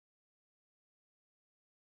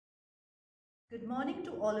Good morning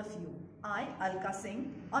to all of you. I, Alka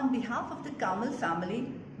Singh, on behalf of the Carmel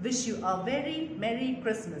family, wish you a very Merry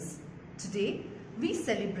Christmas. Today, we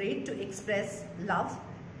celebrate to express love,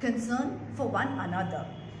 concern for one another.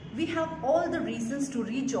 We have all the reasons to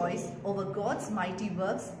rejoice over God's mighty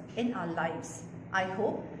works in our lives. I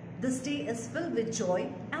hope this day is filled with joy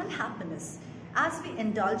and happiness as we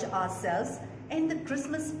indulge ourselves in the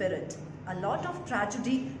Christmas spirit. A lot of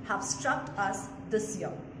tragedy have struck us this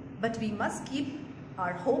year, but we must keep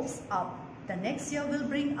our hopes up. The next year will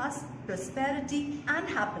bring us prosperity and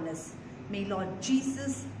happiness. May Lord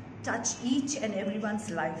Jesus touch each and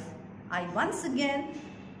everyone's life. I once again,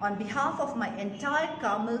 on behalf of my entire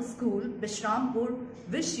Carmel school, Bishrampur,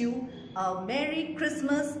 wish you a Merry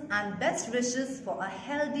Christmas and best wishes for a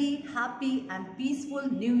healthy, happy and peaceful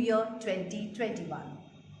New Year 2021.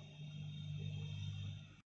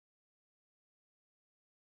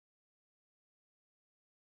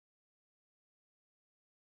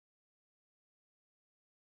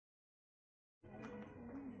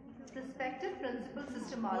 Respected Principal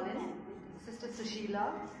Sister Marlin, Sister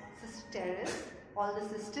Sushila, Sister Teres, all the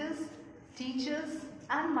sisters, teachers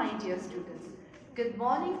and my dear students, good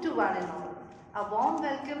morning to one and all. A warm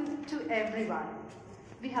welcome to everyone.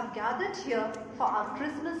 We have gathered here for our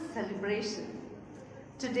Christmas celebration.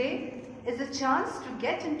 Today is a chance to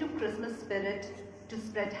get into Christmas spirit, to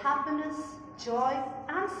spread happiness, joy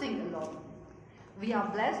and sing along. We are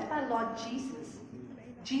blessed by Lord Jesus.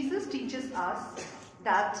 Jesus teaches us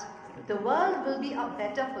that the world will be a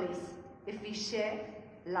better place if we share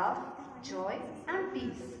love, joy and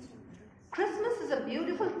peace. Christmas is a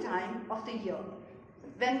beautiful time of the year.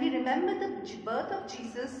 When we remember the birth of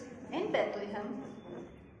Jesus in Bethlehem,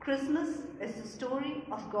 Christmas is the story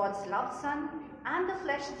of God's loved Son and the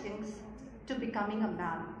flesh things to becoming a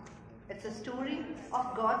man. It's a story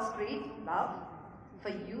of God's great love for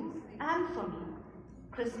you and for me.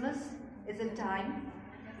 Christmas is a time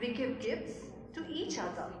we give gifts to each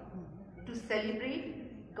other to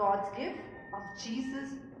celebrate God's gift of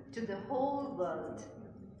Jesus to the whole world.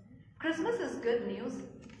 Christmas is good news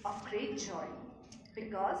of great joy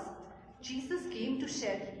because Jesus came to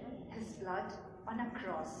shed his blood on a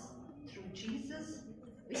cross. Through Jesus,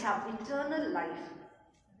 we have eternal life.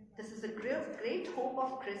 This is a great hope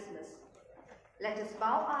of Christmas. Let us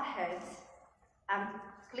bow our heads and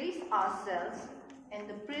place ourselves in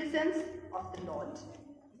the presence of the Lord.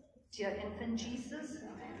 Dear infant Jesus,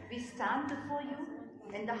 we stand before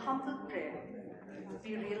you in the humble prayer.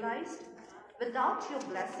 We realized without your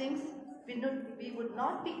blessings, we would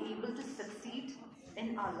not be able to succeed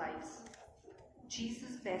in our lives.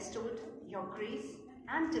 Jesus bestowed your grace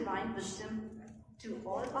and divine wisdom to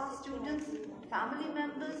all our students, family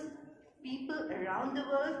members, people around the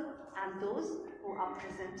world, and those who are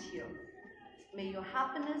present here. May your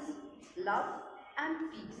happiness, love,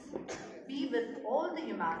 and peace be with all the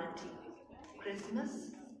humanity.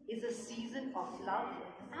 Christmas is a season of love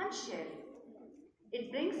and sharing.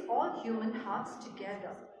 It brings all human hearts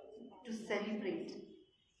together to celebrate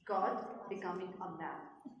God becoming a man.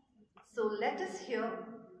 So let us hear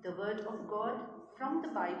the word of God from the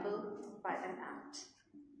Bible by an act.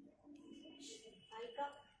 Alka,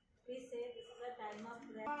 please say this is a time of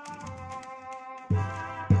prayer.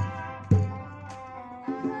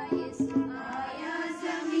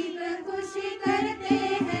 खुशी करते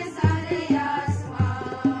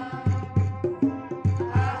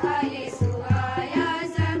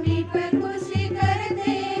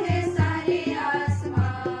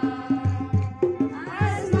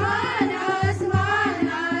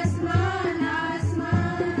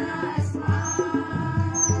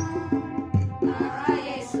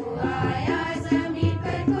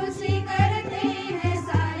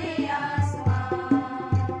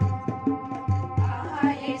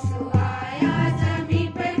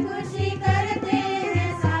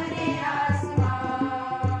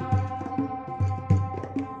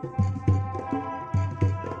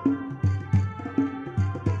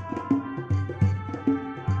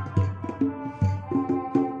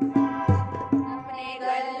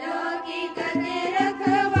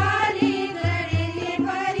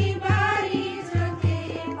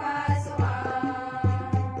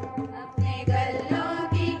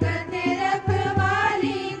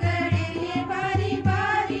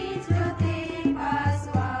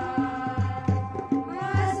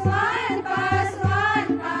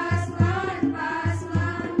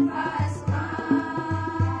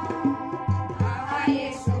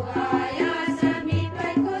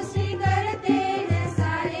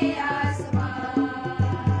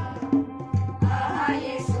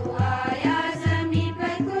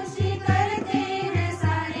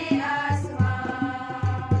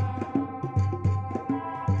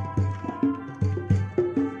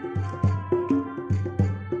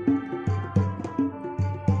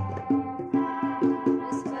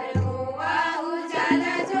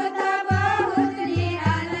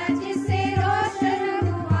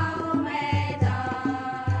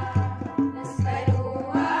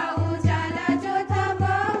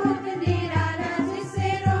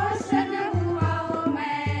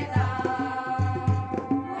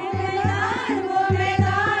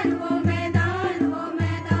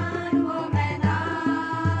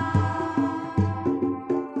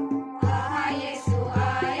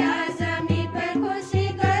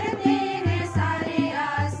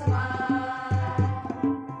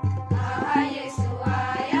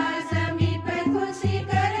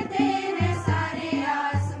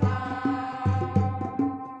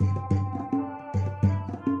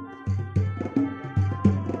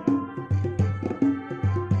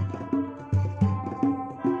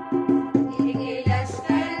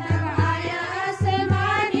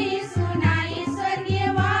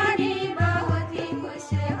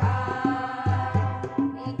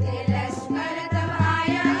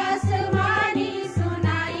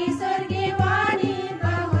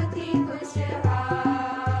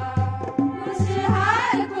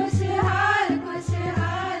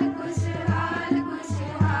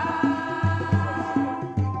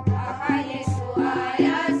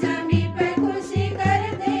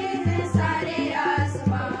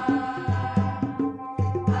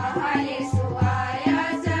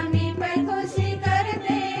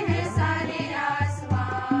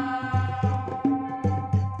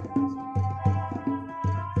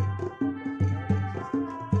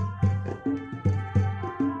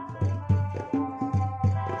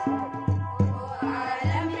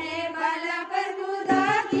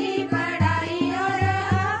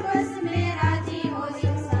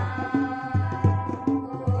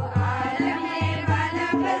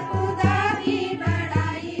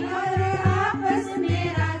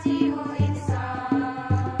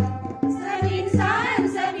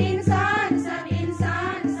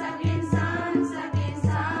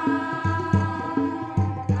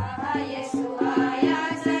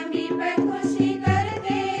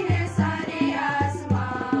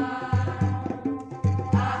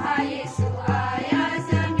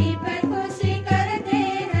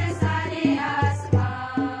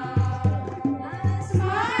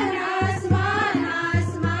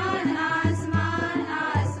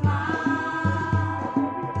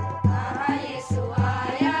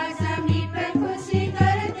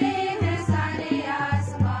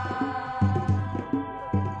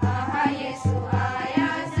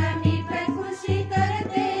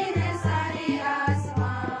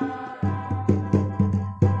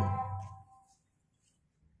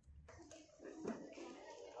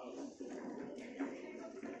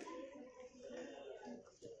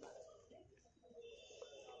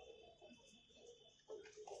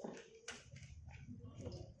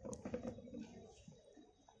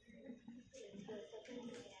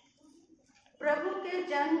के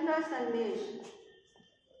जन्म का संदेश।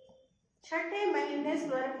 छठे महीने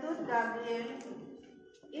स्वर्गदूत Gabriel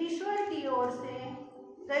ईश्वर की ओर से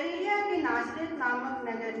गलीलिया के नासरत नामक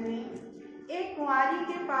नगर में एक कुंवारी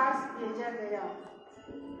के पास भेजा गया,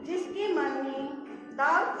 जिसकी मम्मी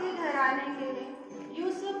दाऊद के घराने के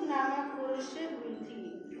यूसुफ नामक पुरुष से हुई थी,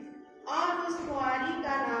 और उस कुंवारी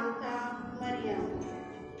का नाम था मरियम।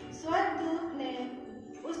 स्वर्गदूत ने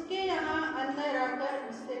उसके यहाँ अंदर आकर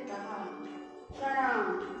उससे कहा, प्रणाम,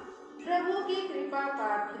 प्रभु की कृपा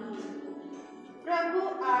पात्री, प्रभु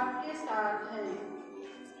आपके साथ है।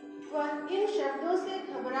 वह इन शब्दों से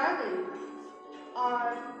घबरा गई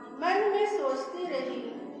और मन में सोचती रही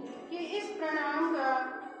कि इस प्रणाम का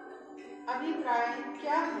अभिप्राय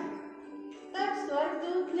क्या है। तब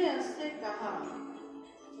स्वर्गदूत ने उससे कहा,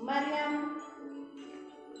 मरियम,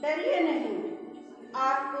 डरिए नहीं,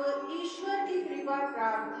 आपको ईश्वर की कृपा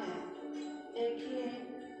प्राप्त है। देखिए,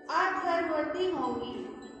 आप गर्भवती होंगी,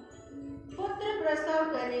 पुत्र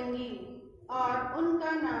प्रसव करेंगी और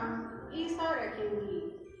उनका नाम ईसा रखेंगी।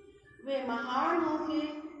 वे महान होंगे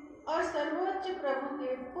और सर्वोच्च प्रभु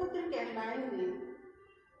के पुत्र कहलाएंगे।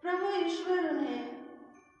 प्रभु ईश्वर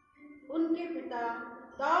उन्हें उनके पिता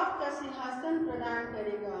दाऊद का सिंहासन प्रदान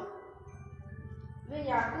करेगा। वे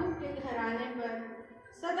याकूब के घराने पर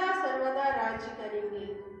सदा सर्वदा राज्य करेंगे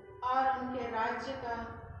और उनके राज्य का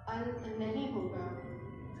अंत नहीं होगा।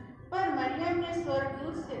 पर मरियम ने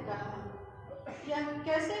स्वर्गदूत से कहा, यह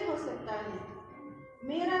कैसे हो सकता है?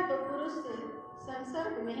 मेरा तो पुरुष से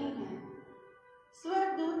संसर्ग नहीं है।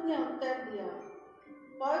 स्वर्गदूत ने उत्तर दिया,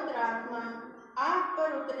 पवित्र आत्मा आप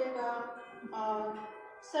पर उतरेगा और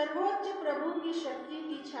सर्वोच्च प्रभु की शक्ति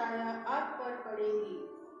की छाया आप पर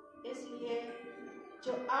पड़ेगी। इसलिए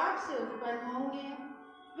जो आपसे उत्पन्न होंगे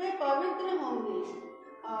वे पवित्र होंगे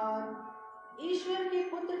और ईश्वर के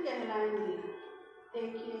पुत्र कहलाएंगे।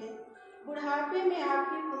 देखिए, बुढ़ापे में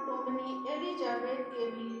आपकी कुटुंबनी एलिजाबेथ के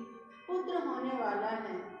भी पुत्र होने वाला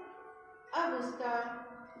है। अब उसका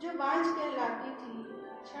जो बांझ कहलाती थी,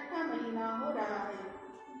 छठा महीना हो रहा है,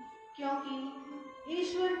 क्योंकि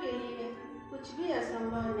ईश्वर के लिए कुछ भी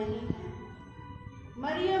असंभव नहीं है।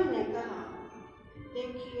 मरियम ने कहा,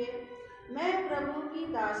 देखिए, मैं प्रभु की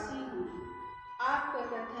दासी हूँ, आपका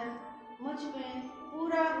कथन मुझ में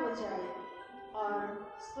पूरा हो जाए। और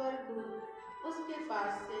स्वर्गदूत उसके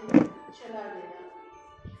पास से चला गया।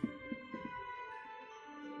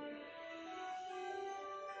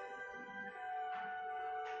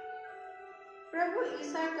 प्रभु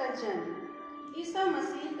ईसा का जन्म। ईसा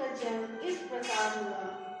मसीह का जन्म इस प्रकार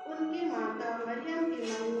हुआ। उनकी माता मरियम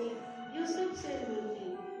की मम्मी यूसुफ से हुई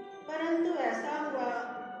थी, परंतु ऐसा हुआ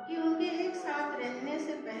कि उनके एक साथ रहने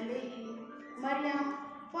से पहले ही मरियम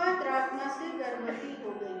पवित्र आत्मा से गर्भवती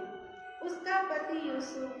हो गई। उसका पति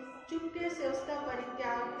यूसुफ चुपके से उसका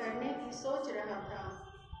परित्याग करने की सोच रहा था,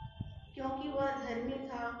 क्योंकि वह धर्मी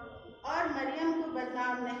था और मरियम को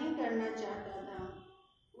बदनाम नहीं करना चाहता था।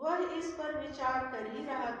 वह इस पर विचार कर ही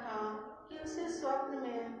रहा था कि उसे स्वप्न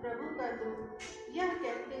में प्रभु का दूत यह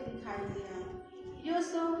कहते दिखाई दिया,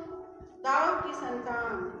 यूसुफ, दाऊद की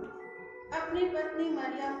संतान, अपनी पत्नी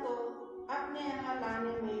मरियम को अपने यहाँ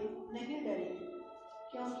लाने में नहीं डरे,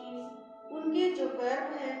 क्योंकि उनके जो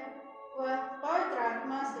गर्भ है वह पवित्र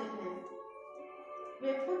आत्मा से है।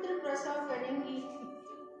 वे पुत्र प्रसव करेंगी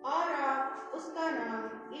और आप उसका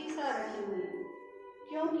नाम ईसा रखेंगे,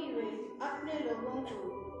 क्योंकि वे अपने लोगों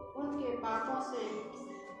को उनके पापों से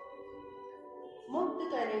मुक्त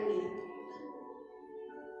करेंगे।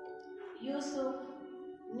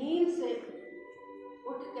 यूसुफ नींद से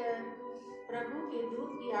उठकर प्रभु के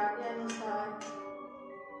दूत की आज्ञा अनुसार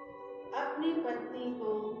अपनी पत्नी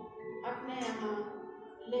को अपने यहाँ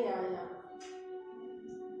ले आया।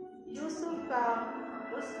 यूसुफ का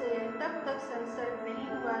उससे तब तक संसर्ग नहीं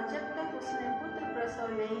हुआ जब तक उसने पुत्र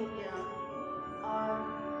प्रसव नहीं किया, और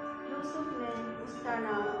यूसुफ ने उसका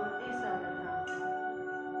नाम ईसा रखा।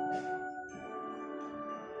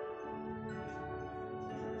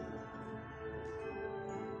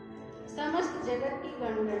 समस्त जगत की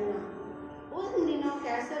जनगणना। उन दिनों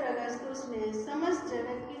कैसर अगस्तुस ने समस्त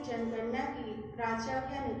जगत की जनगणना की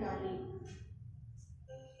प्राचार्य निकाली।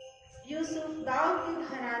 यूसुफ दाऊद के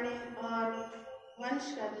घराने और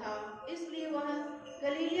वंश का था, इसलिए वह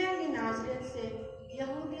गलीलिया की नासरत से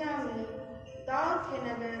यहूदिया में दाऊद के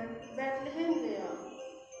नगर बैतलहम गया,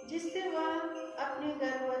 जिससे वह अपनी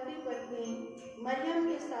गर्भवती पत्नी मरियम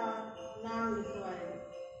के साथ नाम लिखवाए।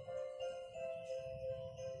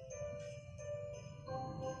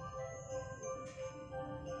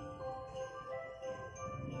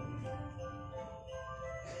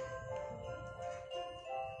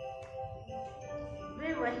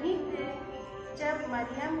 वे वहीं थे जब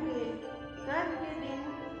मरियम के गर्भ के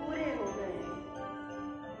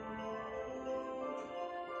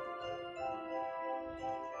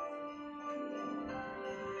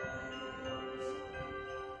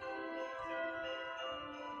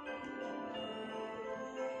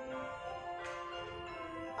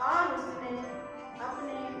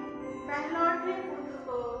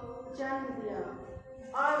जन्म दिया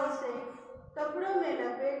और उसे कपड़ों में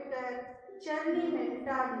लपेटकर चरनी में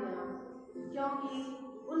लिटा दिया, क्योंकि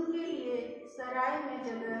उनके लिए सराय में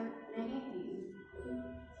जगह नहीं थी।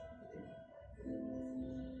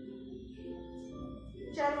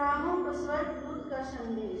 चरवाहों को स्वर्गदूत का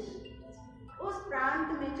संदेश। उस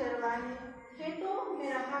प्रांत में चरवाहे खेतों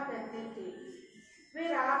में रहा करते थे। वे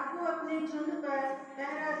रात को अपने झुंड पर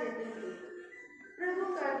पहरा देते थे।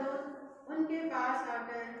 प्रभु का दूत उनके पास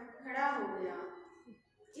आकर खड़ा हो गया।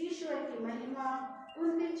 ईश्वर की महिमा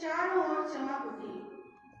उनके चारों ओर चमक उठी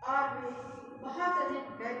और वे बहुत अधिक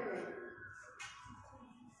डर गए।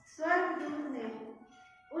 स्वर्गदूत ने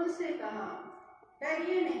उनसे कहा,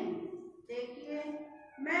 डरिए नहीं, देखिए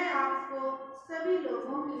मैं आपको सभी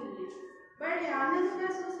लोगों के लिए बड़े आनंद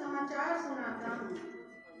का सुसमाचार सुनाता हूँ।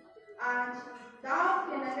 आज दाऊद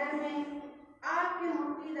के नगर में आपके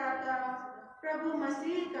मुक्तिदाता प्रभु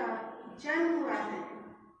मसीह का जन्म हुआ है।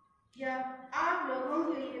 यह आप लोगों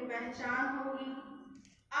के लिए पहचान होगी।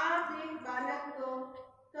 आप एक बालक को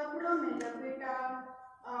कपड़ों में लपेटा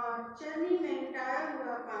और चरनी में लिटाया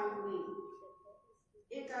हुआ पाएंगे।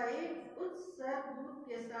 एकाएक उस स्वर्गदूत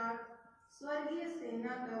के साथ स्वर्गीय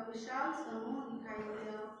सेना का विशाल समूह दिखाई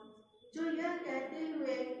दिया, जो यह कहते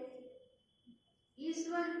हुए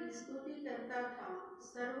ईश्वर की स्तुति करता था,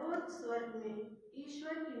 सर्वोच्च स्वर्ग में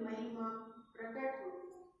ईश्वर की महिमा प्रकट हो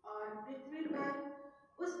और पृथ्वी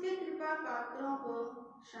पर उसके कृपा पात्रों को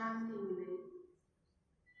शांति मिले।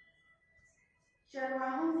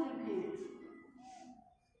 चरवाहों की भेंट।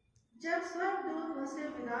 जब स्वर्गदूत उनसे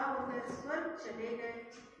विदा होकर स्वर्ग चले गए,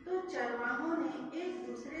 तो चरवाहों ने एक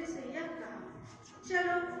दूसरे से यह कहा,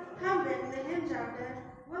 चलो हम बेथलेहम जाकर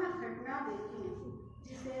वह घटना देखें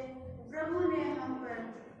जिसे प्रभु ने हम पर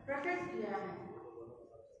प्रकट किया है।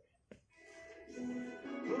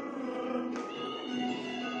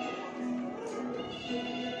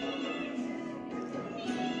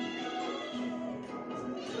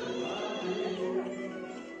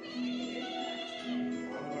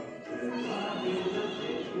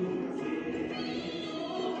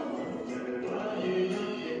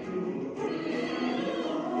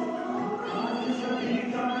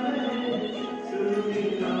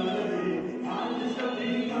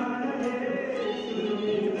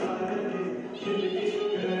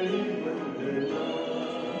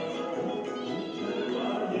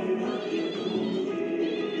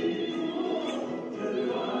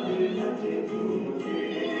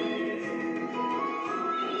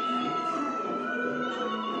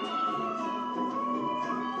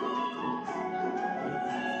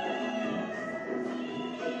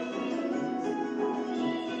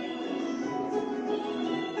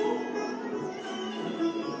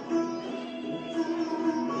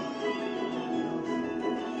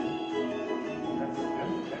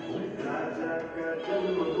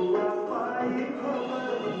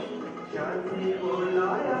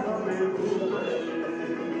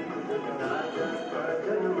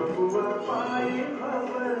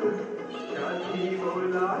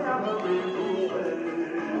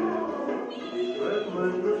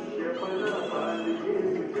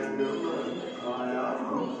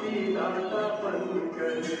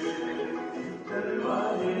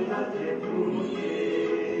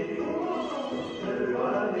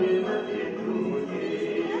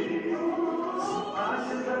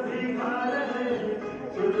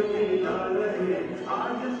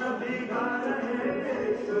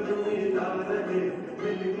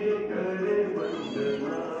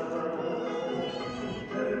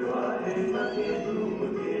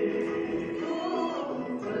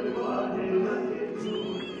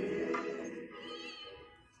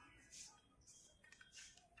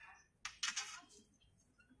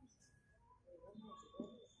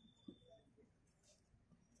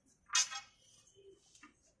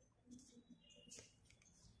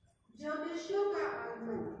 ज्योतिषियों का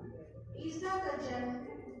आगमन। ईसा का जन्म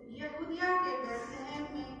यहूदिया के बेथलेहम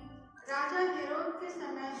में राजा हेरोद के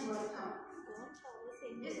समय हुआ था।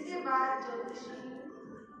 इसके बाद ज्योतिषी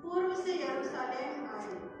पूर्व से यरूशलेम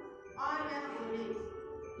आए और यह बोले,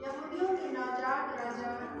 यहूदियों के नवजात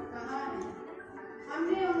राजा कहाँ हैं?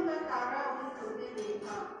 हमने उनका तारा उदित होते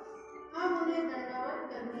देखा, हम उन्हें दंडवत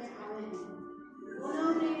करने आए हैं।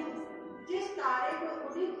 उन्होंने जिस तारे को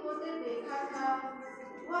उदित होते देखा था,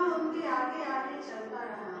 वह उनके आगे आगे चलता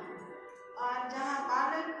रहा और जहाँ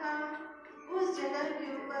बालक था उस जगह के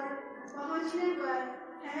ऊपर पहुँचने पर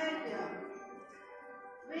ठहर गया।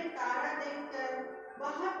 वे तारा देखकर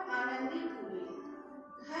बहुत आनंदित हुए।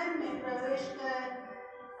 घर में प्रवेश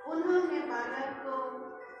कर उन्होंने बालक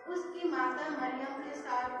को उसकी माता मरियम के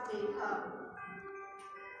साथ देखा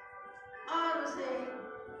और उसे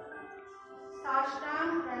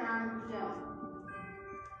साष्टांग प्रणाम किया।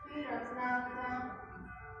 फिर अपना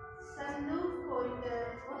संदूक खोलकर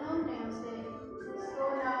उन्होंने उसे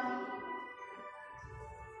सोना,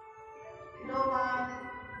 लोबान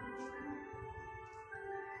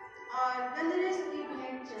और गंधरस की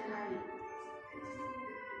भेंट चढ़ाई।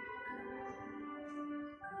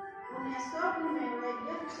 उन्हें स्वप्न में वह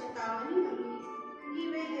यह चेतावनी मिली कि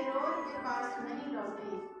वे हेरोद के पास नहीं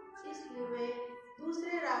लौटे, इसलिए वे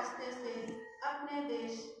दूसरे रास्ते से अपने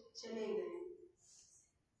देश चले गए।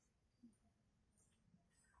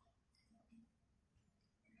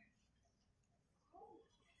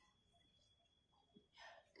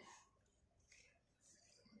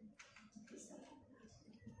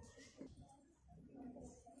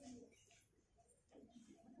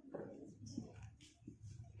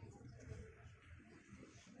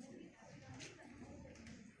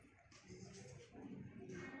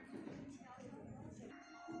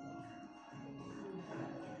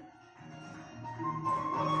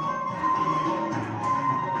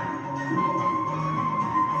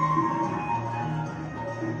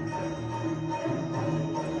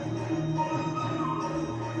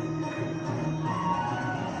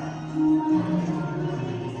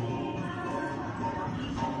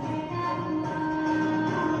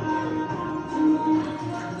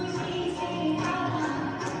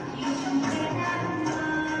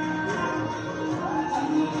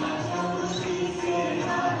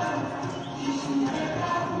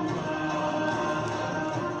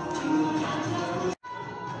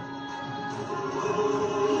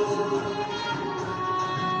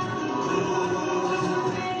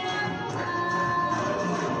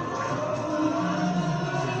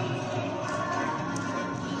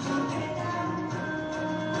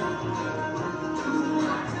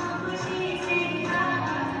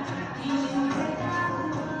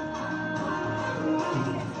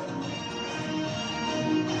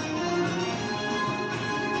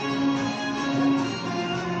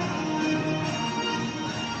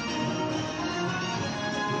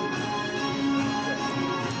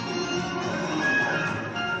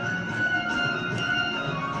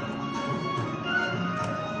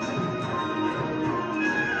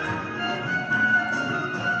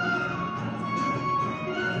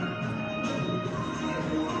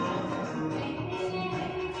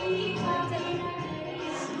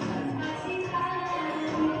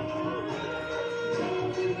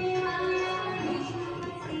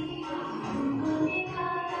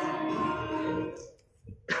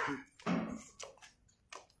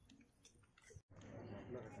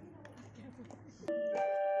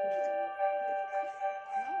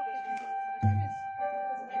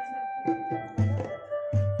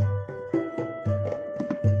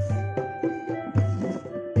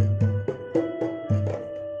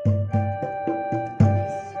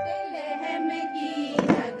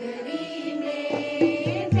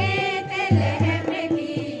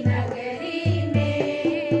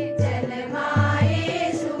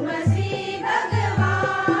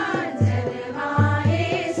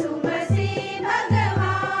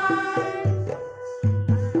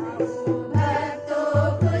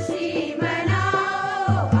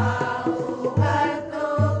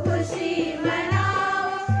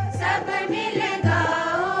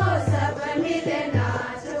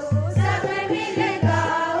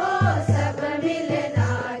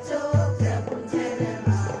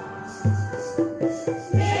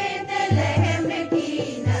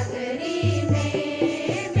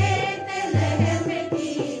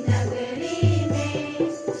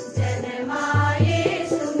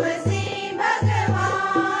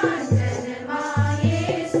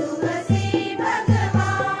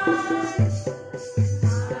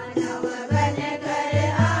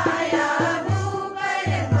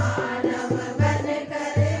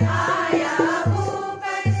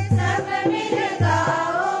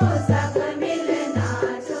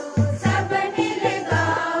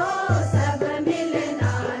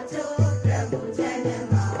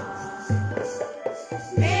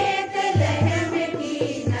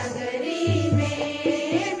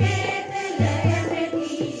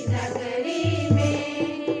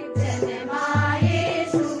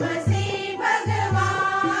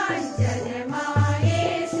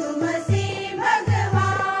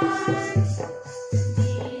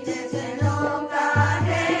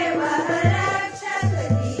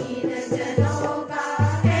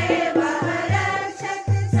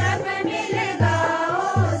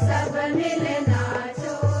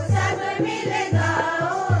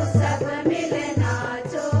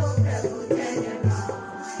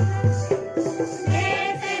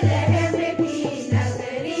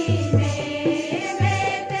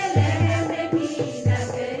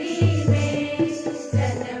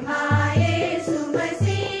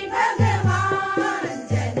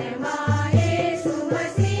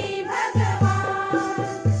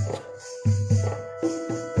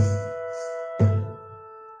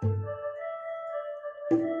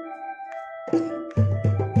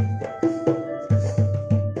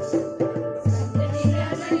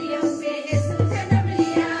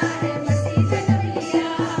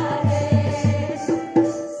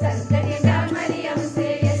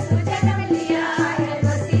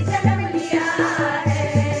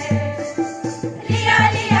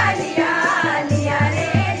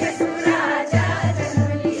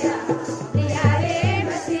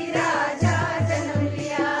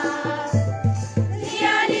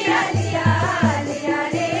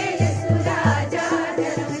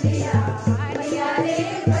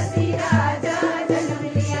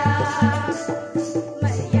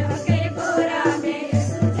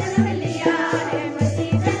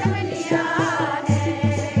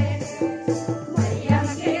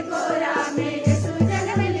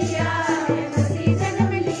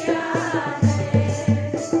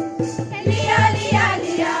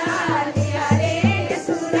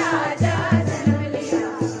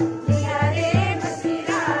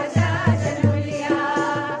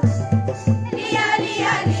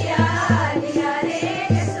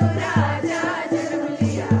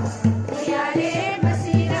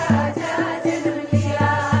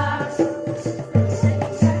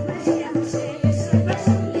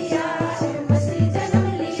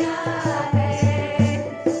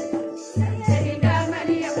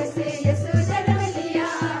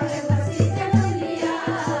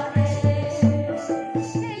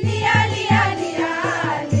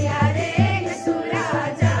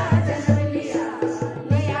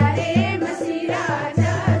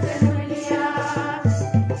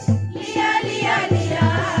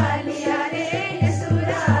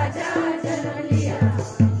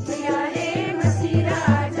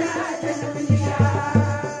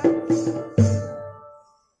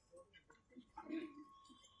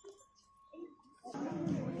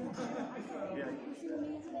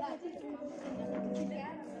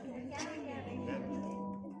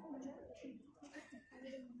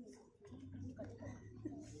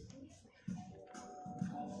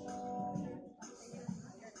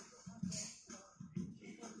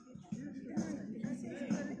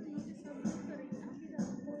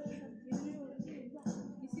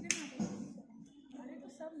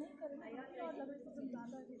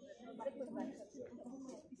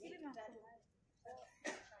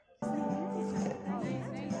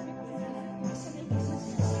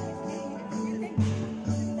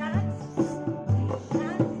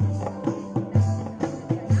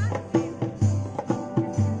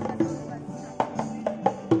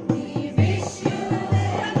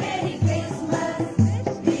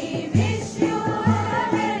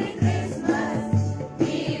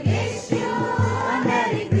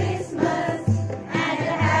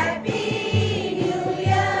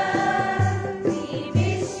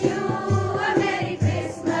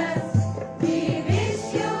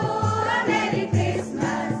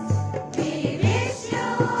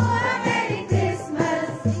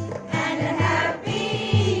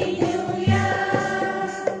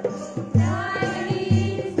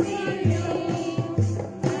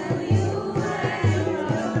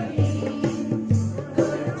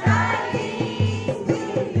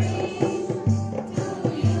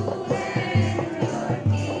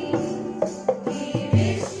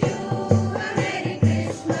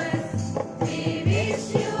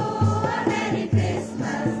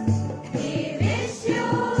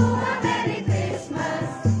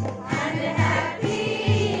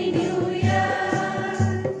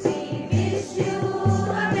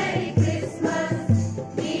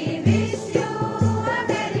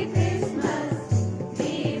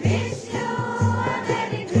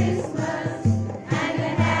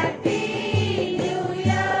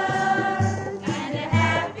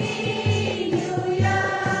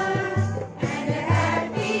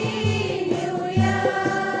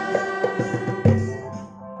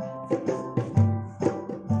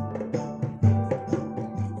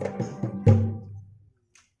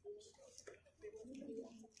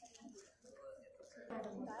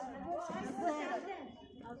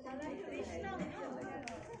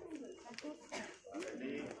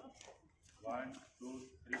 Ready? 1, 2,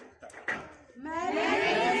 3, start.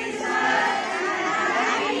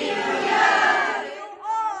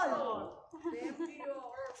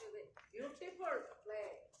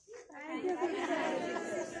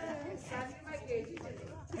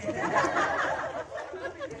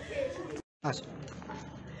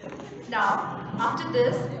 Now, after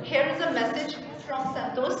this, here is a message from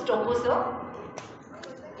Santosh Topo sir.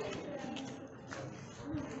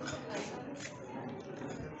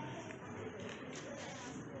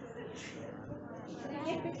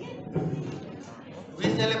 We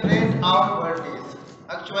celebrate our birthdays.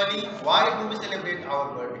 Actually, why do we celebrate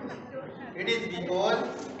our birthdays? It is because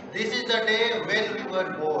this is the day when we were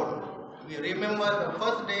born. We remember the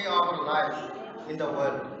first day of our life in the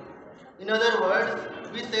world. In other words,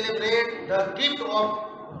 we celebrate the gift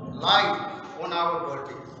of life on our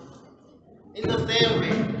birthdays. In the same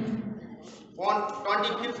way, on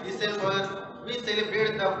 25th December, we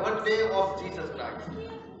celebrate the birthday of Jesus Christ.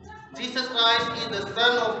 Jesus Christ is the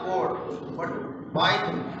Son of God, but by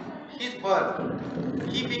His birth,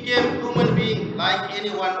 He became human being like any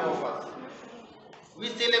one of us. We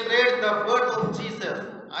celebrate the birth of Jesus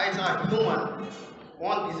as a human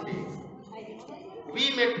on this day.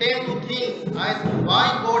 We may tend to think as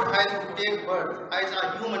why God has to take birth as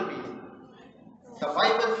a human being. The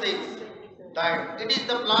Bible says that it is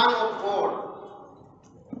the plan of God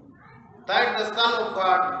that the Son of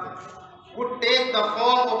God would take the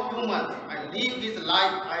form of human and live his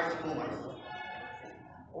life as human.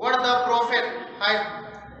 What the prophet had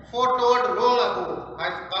foretold long ago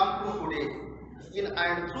has come true today in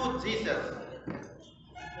and through Jesus.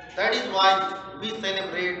 That is why we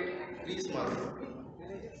celebrate Christmas.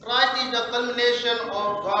 Christ is the culmination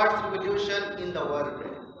of God's revolution in the world.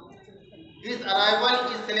 His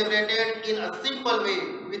arrival is celebrated in a simple way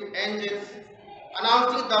with angels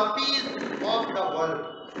announcing the peace of the world.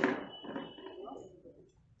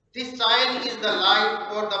 This child is the light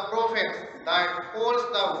for the prophets that calls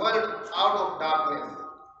the world out of darkness.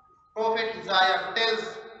 Prophet Isaiah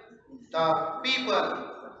tells the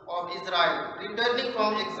people of Israel returning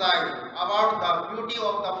from exile about the beauty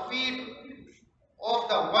of the feet of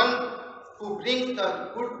the one who brings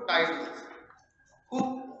the good tidings,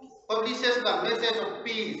 who publishes the message of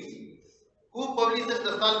peace, who publishes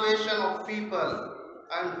the salvation of people,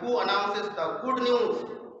 and who announces the good news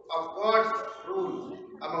of God's rule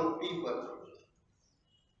among people.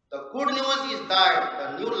 The good news is that the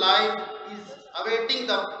new life is awaiting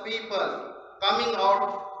the people coming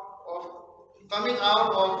out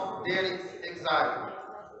of their exile.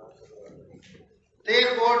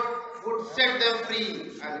 Their God would set them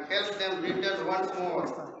free and help them return once more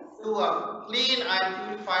to a clean and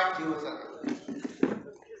purified Jerusalem.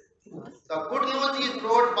 The good news is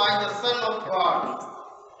brought by the Son of God,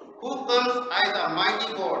 who comes as a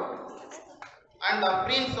mighty God and the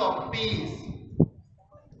Prince of Peace.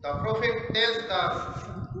 The prophet tells the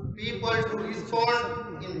people to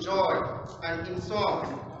respond in joy and in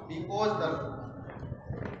song because the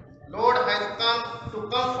Lord has come to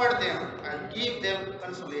comfort them and give them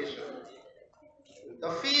consolation.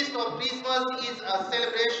 The feast of Christmas is a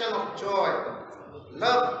celebration of joy,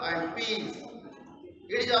 love and peace.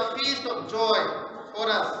 It is a feast of joy for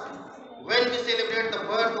us when we celebrate the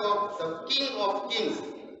birth of the King of Kings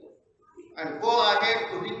and go ahead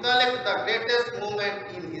to recollect the greatest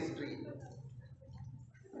moment in history.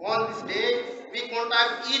 On this day, we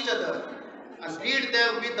contact each other and greet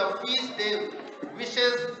them with the feast day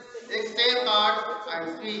wishes, exchange cards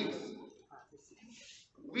and sweets.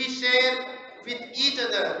 We share with each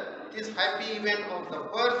other this happy event of the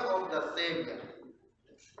birth of the Savior.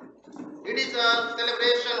 It is a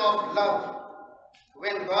celebration of love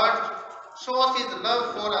when God shows His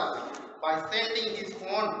love for us by sending His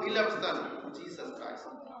own beloved Son, Jesus Christ.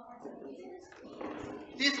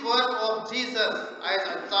 This birth of Jesus as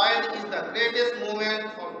a child is the greatest moment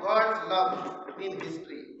of God's love in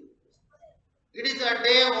history. It is a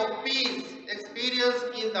day of peace experienced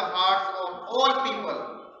in the hearts of all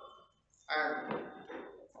people. And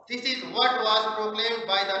this is what was proclaimed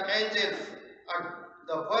by the angels at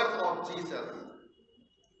the birth of Jesus.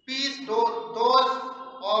 Peace to those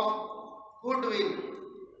of goodwill.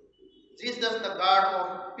 Jesus, the God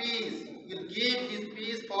of peace, will give His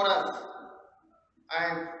peace for us,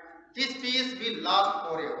 and this peace will last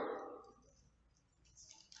forever.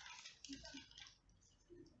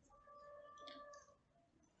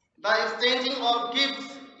 The exchanging of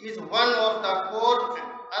gifts is one of the core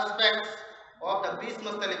aspects of the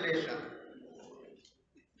Christmas celebration.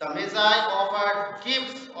 The Magi offered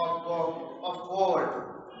gifts of gold,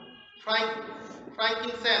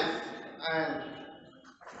 frankincense, and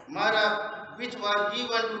myrrh, which were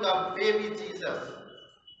given to the baby Jesus.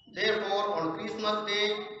 Therefore, on Christmas Day,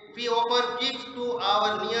 we offer gifts to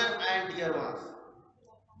our near and dear ones.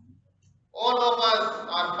 All of us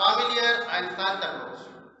are familiar with Santa Claus.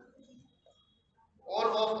 All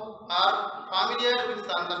of are familiar with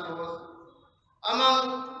Santa Claus. Among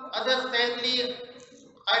other saintly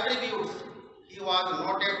attributes, he was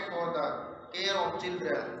noted for the care of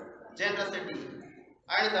children, generosity,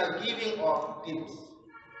 and the giving of gifts.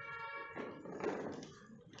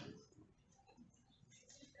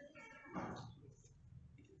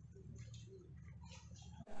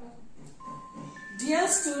 Dear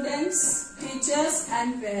students, teachers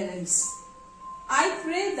and parents, I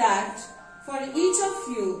pray that for each of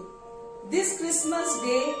you, this Christmas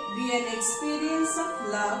Day be an experience of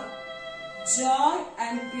love, joy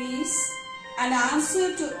and peace, an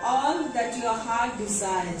answer to all that your heart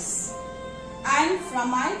desires. And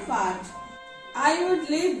from my part, I would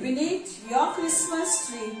leave beneath your Christmas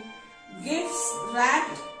tree gifts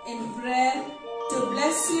wrapped in prayer to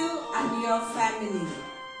bless you and your family.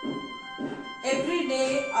 Every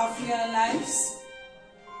day of your lives,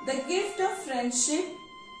 the gift of friendship,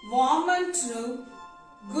 warm and true,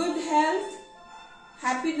 good health,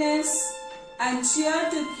 happiness, and cheer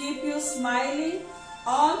to keep you smiling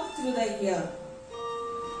all through the year.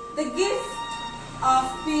 The gift of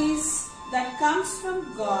peace that comes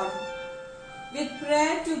from God, with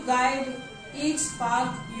prayer to guide each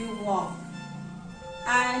path you walk.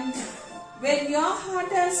 And when your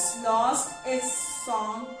heart has lost its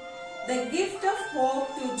song, the gift of hope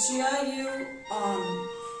to cheer you on.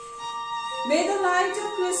 May the light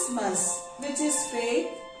of Christmas, which is faith,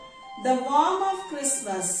 the warmth of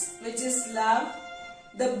Christmas, which is love,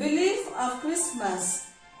 the belief of Christmas,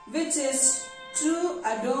 which is true,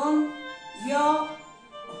 adorn your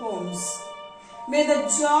homes. May the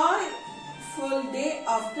joyful day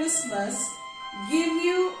of Christmas give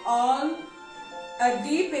you all a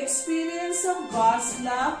deep experience of God's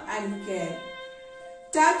love and care.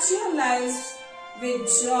 Touch your lives with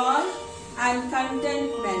joy and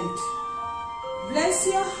contentment. Bless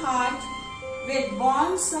your heart with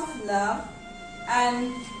bonds of love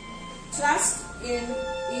and trust in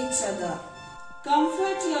each other.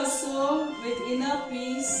 Comfort your soul with inner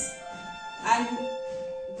peace and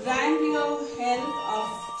grant your health of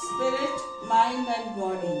spirit, mind and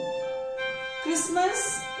body.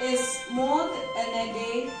 Christmas is more than a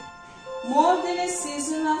day More than a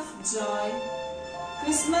season of joy,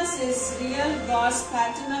 Christmas is real God's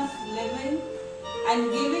pattern of living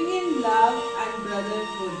and giving in love and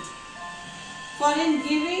brotherhood. For in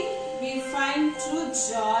giving we find true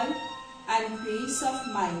joy and peace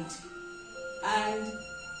of mind. And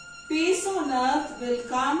peace on earth will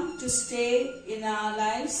come to stay in our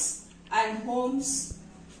lives and homes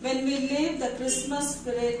when we live the Christmas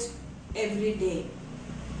spirit every day.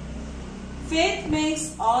 Faith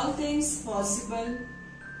makes all things possible.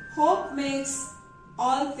 Hope makes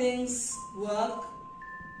all things work.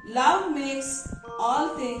 Love makes all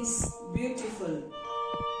things beautiful.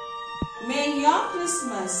 May your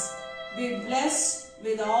Christmas be blessed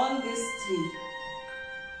with all these three.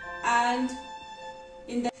 And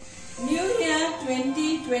in the New Year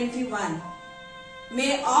 2021,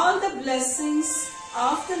 may all the blessings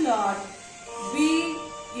of the Lord be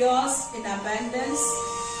yours in abundance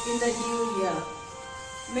in the new year.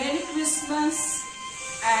 Merry Christmas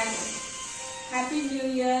and Happy New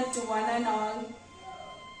Year to one and all.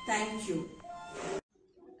 Thank you.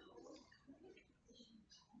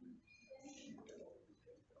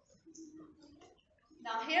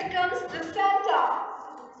 Now here comes the Santa.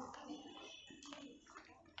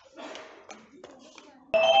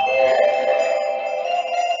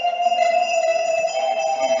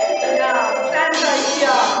 Yeah, Santa is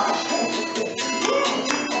here.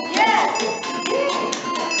 Yes.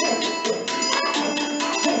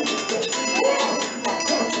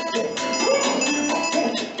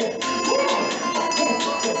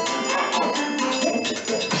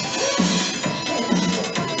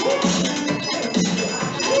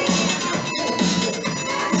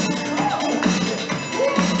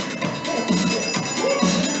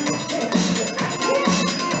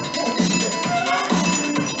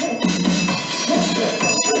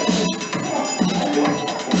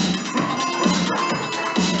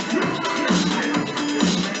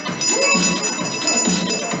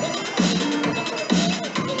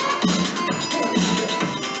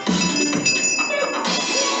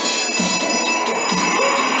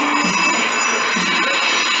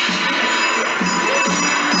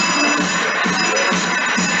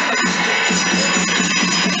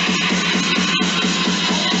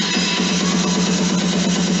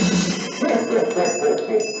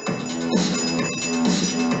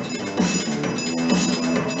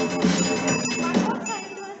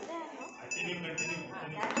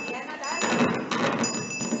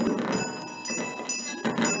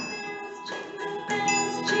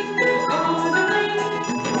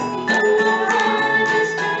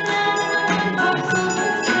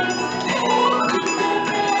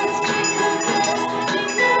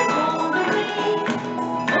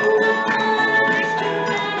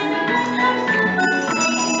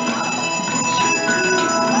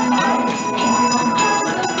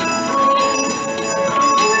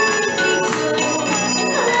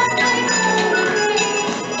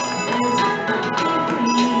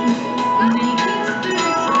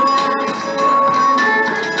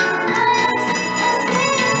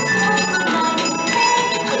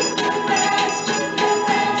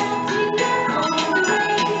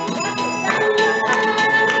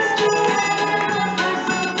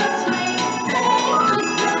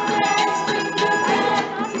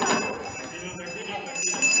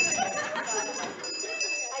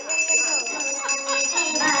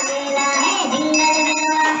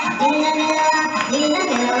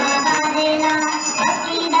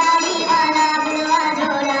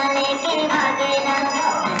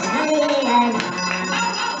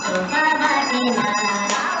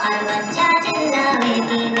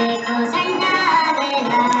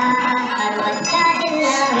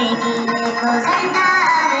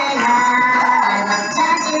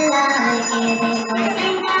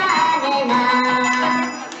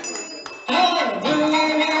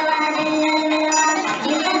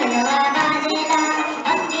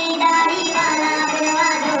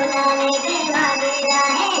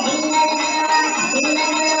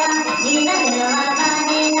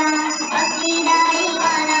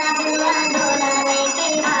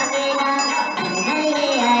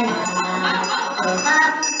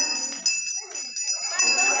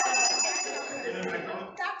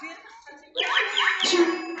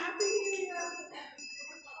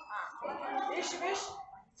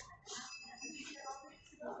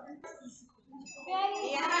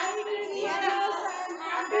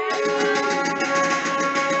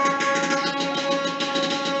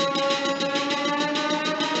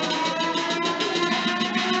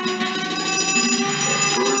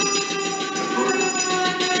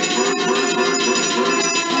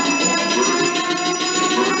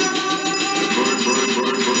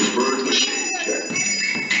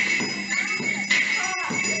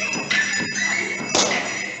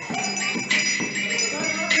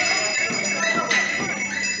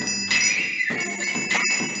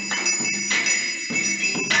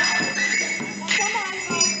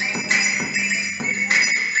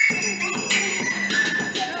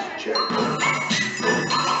 Shopping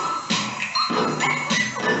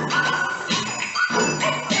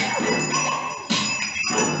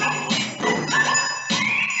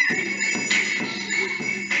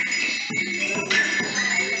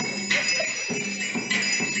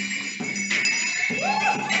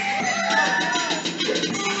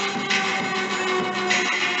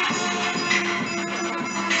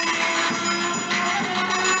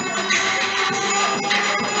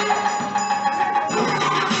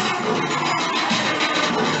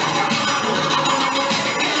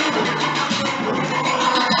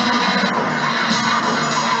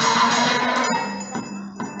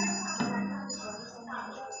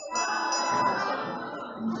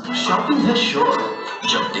है शोर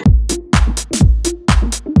जब देख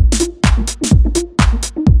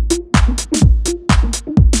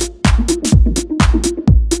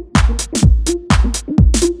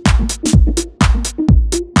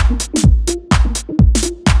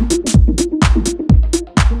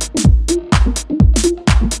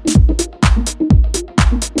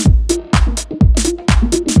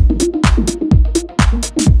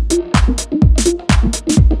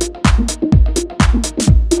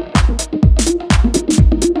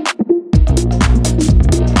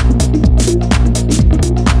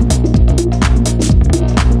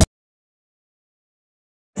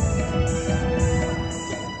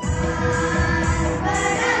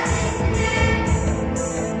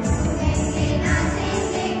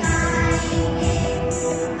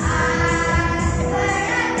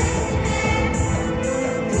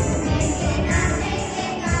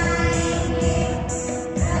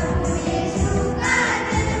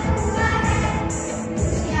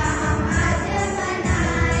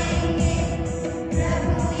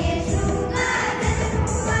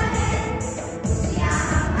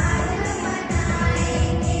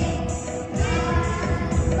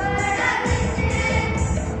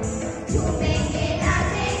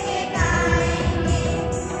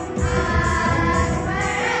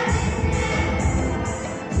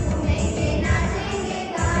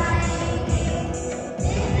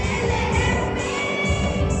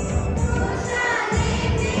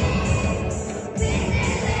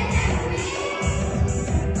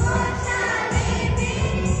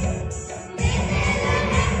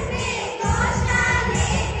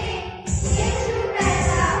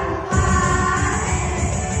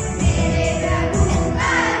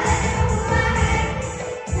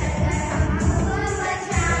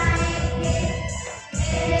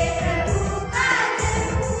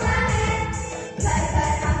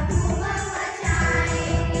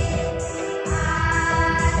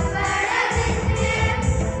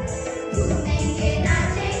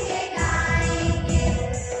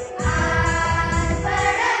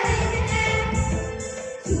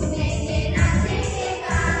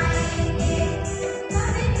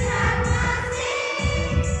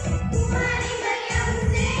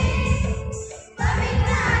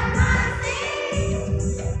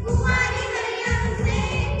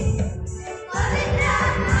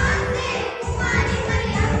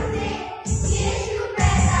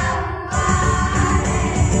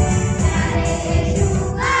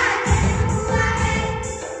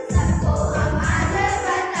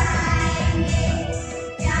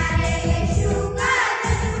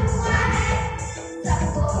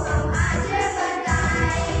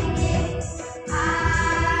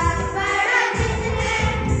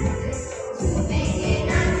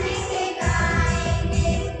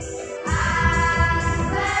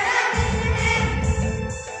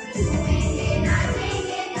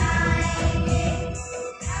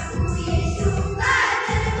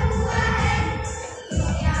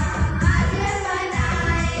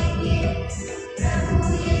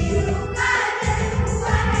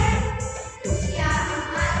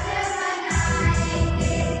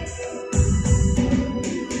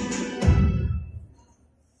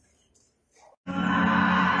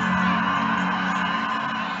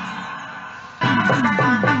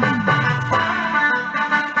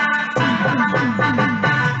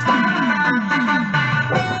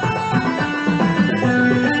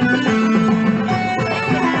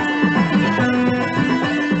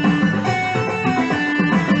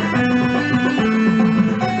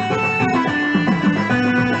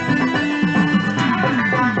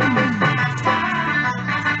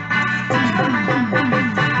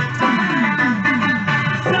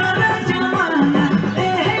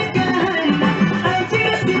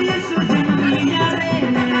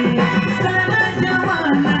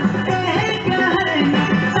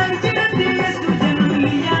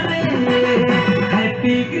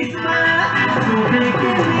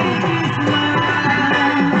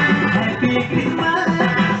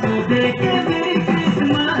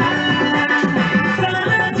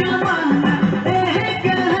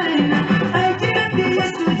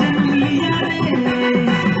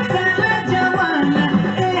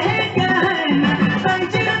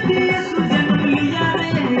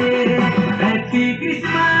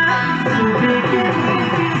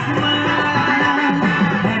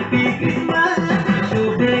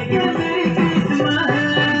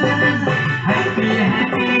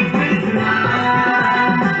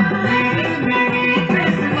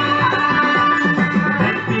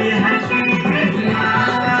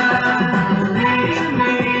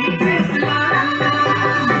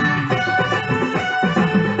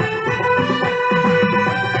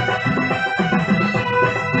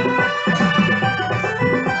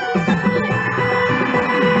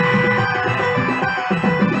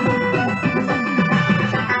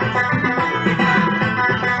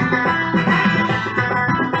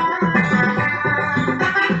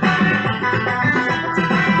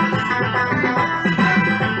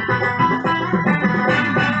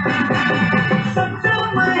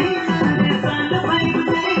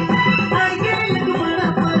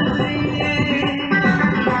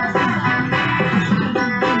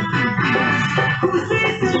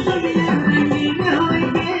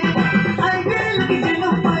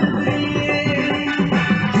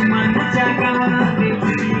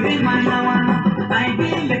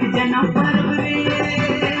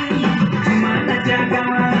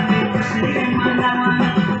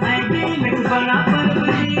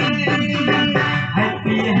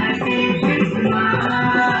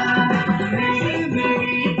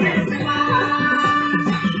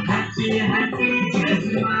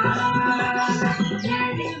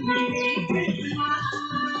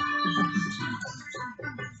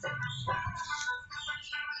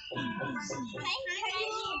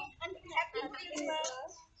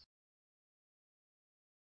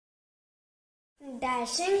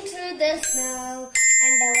Dashing through the snow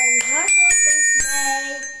and the one-horse open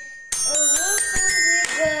sleigh. Over fields we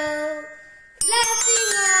go, laughing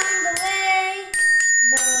on the way.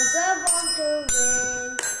 Bells are born to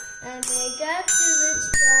ring and make up to its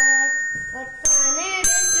stride. What fun it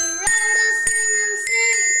is to ride a sing and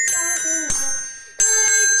sing a song tonight.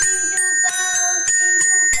 Oh, jingle bells,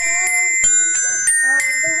 jingle bells, jingle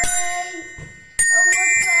all the way. Oh,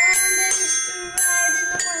 what fun it is to ride in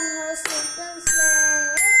a one-horse open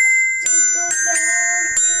sleigh. Jingle bells,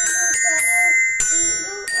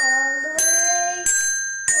 jingle all the way.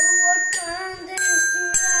 Oh, what fun it is to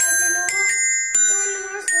ride in a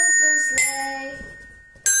one-horse open sleigh.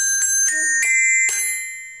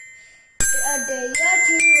 A day or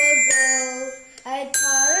two ago, I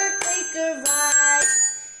thought I'd take a ride.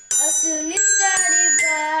 As soon as got it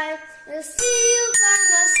bright, I see you by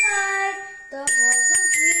my side. The horse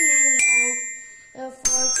was lean and lank, the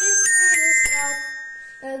forces in the slot.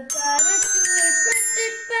 I got it to its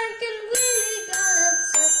lifted bank and really got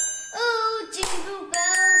upset. Oh, jingle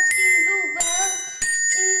bells, jingle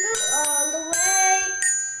all the way.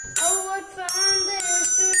 Oh, what fun there is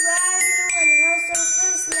to ride in a one-horse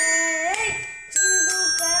open sleigh. Jingle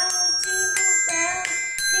bells, jingle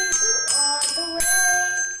all the way.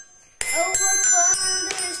 Oh, what fun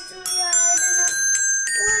there is to ride in a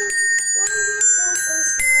one-horse open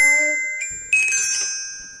sleigh.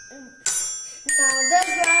 Now the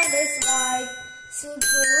ground is white, so go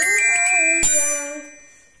all around.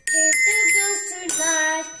 Hit the bells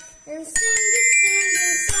tonight and sing this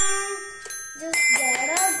singing song. Just get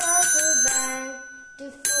up off the bank to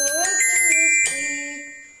forward to the street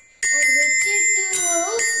and hitch it to a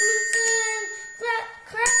open field.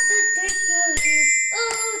 Crack the tickle lead.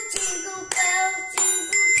 Oh, jingle bells,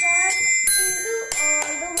 jingle all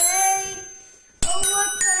the way. Oh,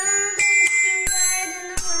 what fun it is to ride in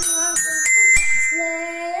a one-horse open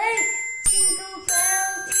sleigh. Jingle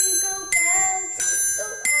bells, jingle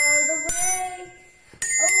all the way.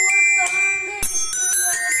 Oh, what fun it is to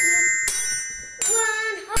ride in a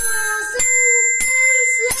one-horse open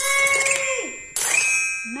sleigh.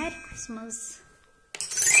 Merry Christmas.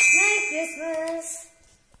 Merry Christmas.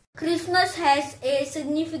 Christmas has a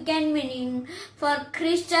significant meaning for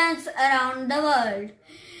Christians around the world.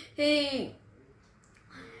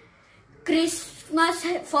 Christmas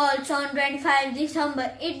falls on 25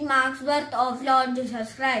 December. It marks birth of Lord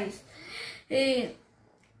Jesus Christ.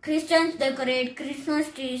 Christians decorate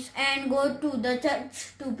Christmas trees and go to the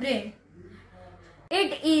church to pray.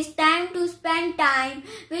 It is time to spend time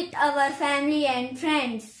with our family and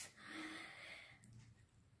friends.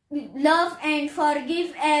 Love and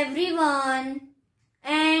forgive everyone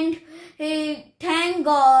and thank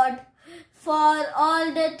God for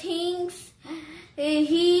all the things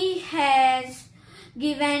He has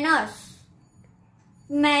given us.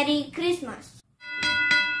 Merry Christmas.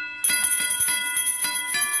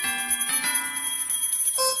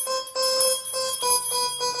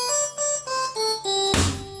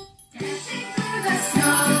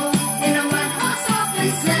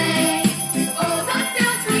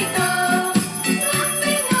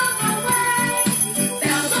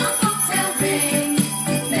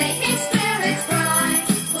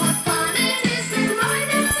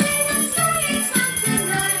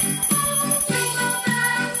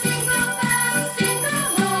 Jingle bells,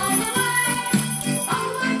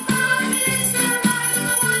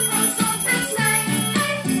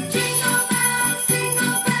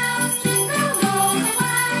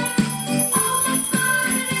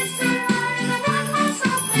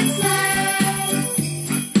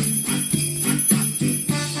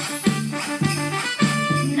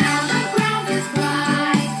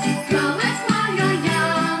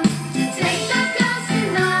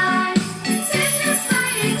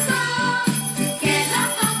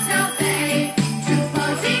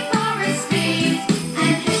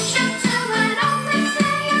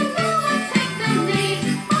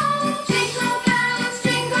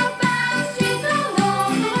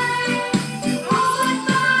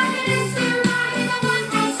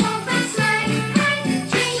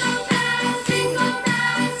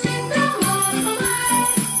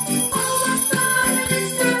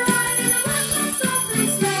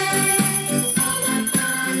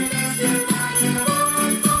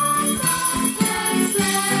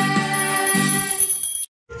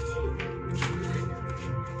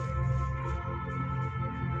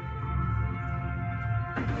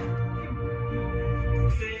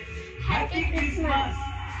 Merry Christmas.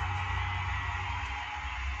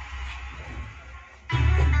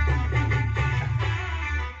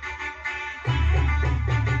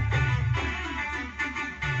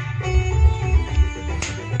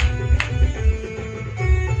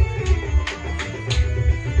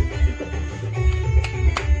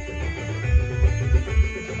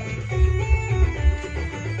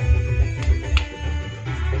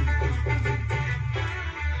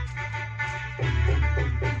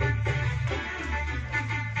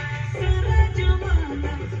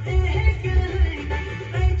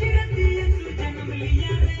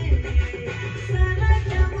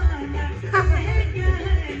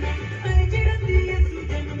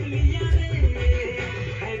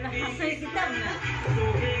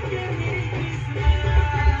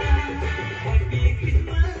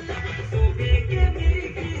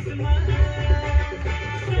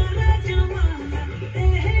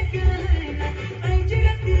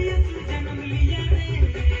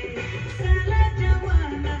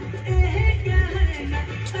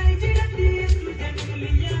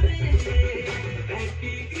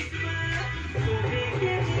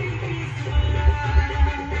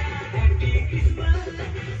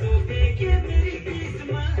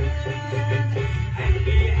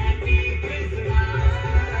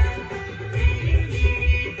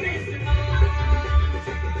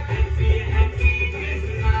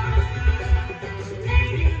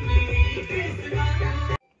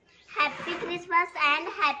 Happy Christmas and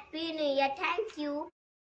Happy New Year. Thank you.